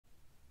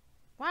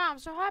I'm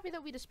so happy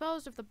that we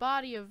disposed of the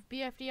body of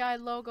BFDI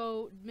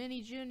logo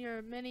Mini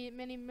Junior.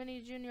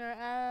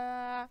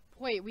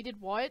 Wait, we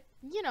did what?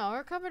 You know,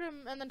 recovered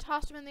him and then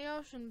tossed him in the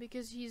ocean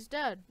because he's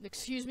dead.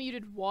 Excuse me, you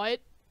did what?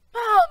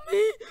 Help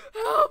me!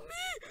 Help me!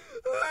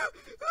 I'm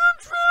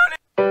drowning!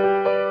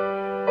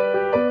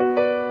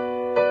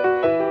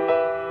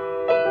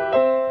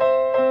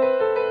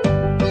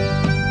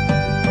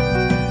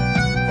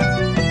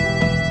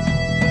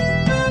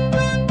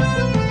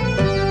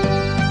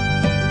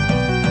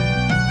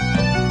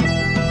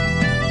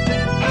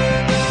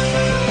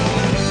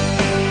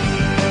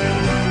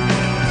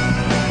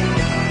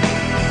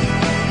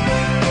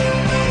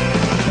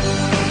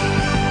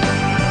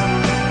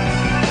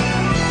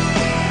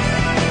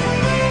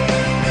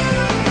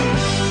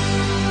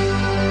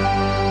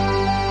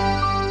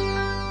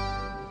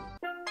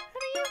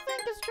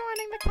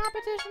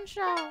 Competition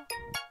show.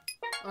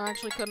 I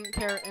actually couldn't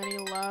care any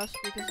less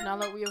because now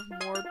that we have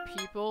more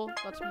people,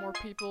 that's more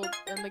people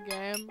in the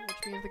game, which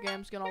means the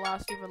game's gonna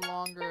last even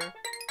longer.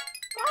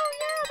 Oh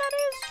yeah, that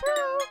is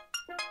true.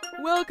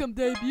 Welcome,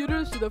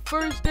 debuters, to the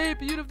first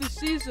debut of the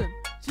season.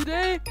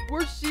 Today,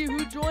 we'll see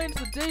who joins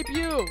the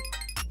debut.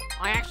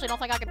 I actually don't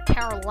think I can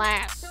care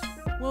less.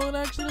 Well, it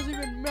actually doesn't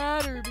even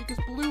matter because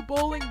Blue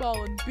Bowling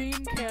Ball and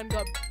Bean Can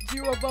got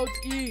 0 votes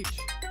each.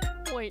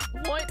 Wait,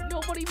 what?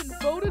 Nobody even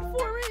voted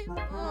for me?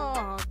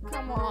 Oh,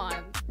 come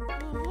on.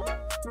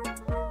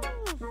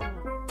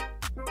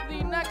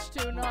 The next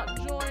two not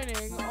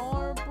joining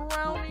are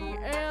Brownie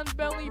and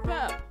Belly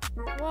Pep.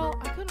 Well,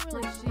 I couldn't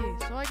really see,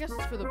 so I guess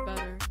it's for the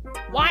better.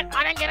 What?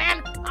 I didn't get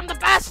in? I'm the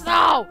best,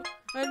 though!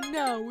 And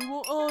now, we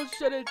will all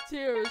shed a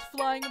tear as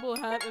Flyingable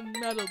Hat and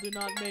Metal do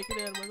not make it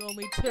in with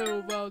only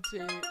 2 votes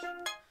each.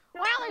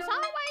 Well, there's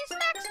always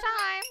next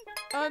time!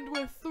 And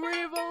with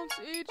 3 votes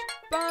each,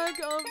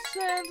 Bag of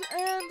Sand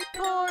and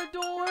Car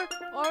Door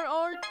are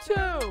our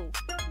 2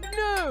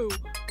 new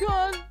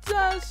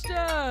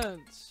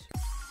contestants!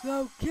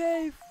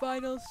 Okay,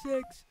 Final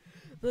 6.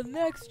 The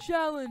next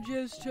challenge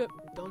is to...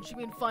 Don't you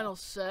mean Final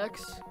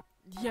 6?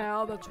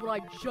 Yeah, that's what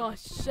I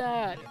just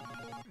said.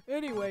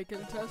 Anyway,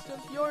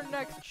 contestants, your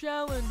next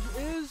challenge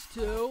is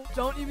to...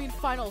 Don't you mean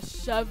Final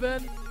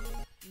 7?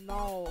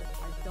 No,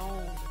 I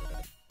don't.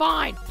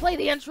 Fine, play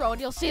the intro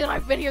and you'll see that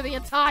I've been here the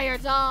entire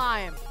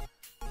time!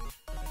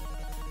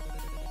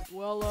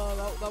 Well,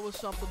 that was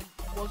something,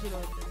 wasn't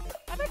it?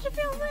 I bet you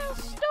feel real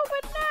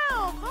stupid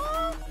now,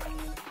 huh?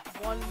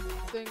 One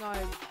thing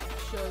I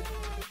should...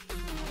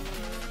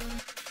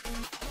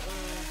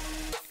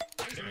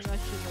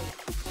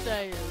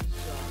 say is,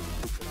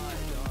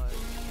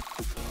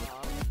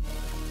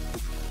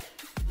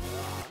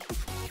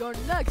 your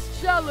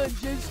next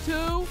challenge is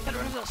to... Get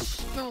rid of the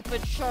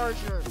stupid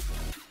charger!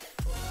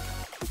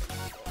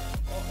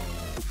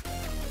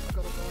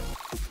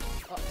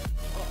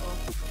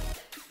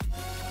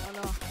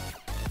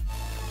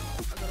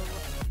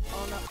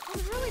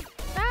 It's really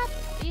that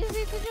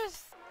easy to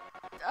just,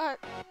 to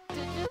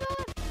do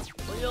that?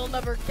 Well, you'll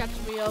never catch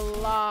me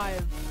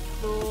alive,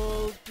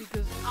 fools,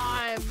 because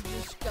I'm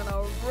just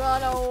gonna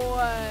run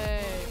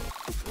away.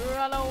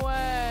 Run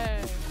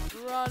away.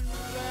 Run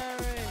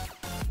very,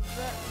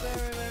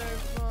 very, very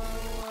far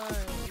away.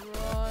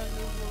 Run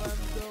is what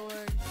I'm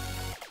doing.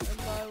 And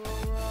I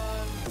will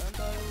run, and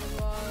I will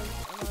run,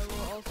 and I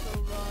will also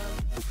run.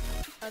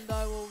 And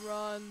I will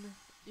run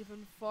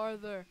even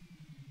farther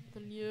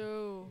than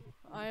you.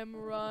 I am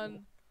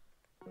run.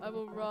 I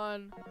will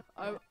run.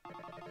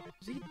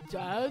 Is he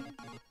dead?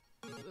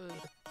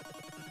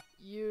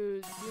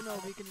 You know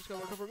we can just go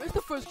recover him. It's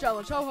the first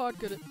challenge. How hard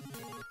could it?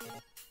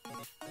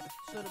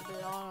 So to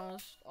be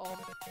honest, I'll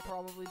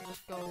probably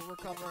just go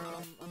recover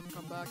him and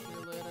come back here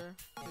later.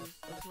 Because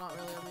there's not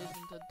really a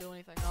reason to do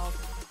anything else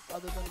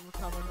other than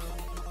recover him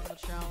on the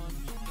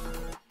challenge for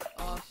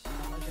us, I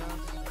guess.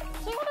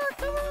 So you wanna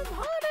recover him,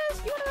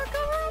 Honest? You wanna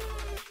recover him?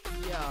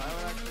 Yeah, I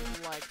would actually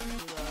like to do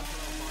that if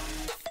you don't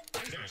mind.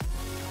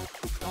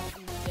 Don't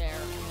you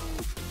dare.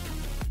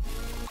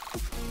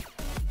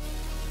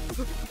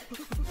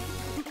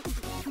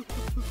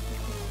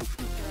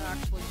 You're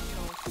actually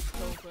so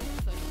stupid. I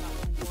think that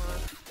would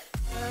work.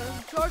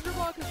 And Charger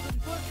Block has been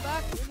put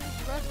back in its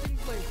resting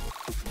place,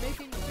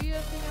 making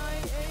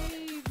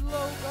BFTIA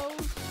logo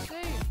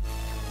safe,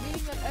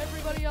 meaning that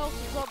everybody else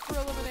is up for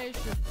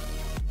elimination.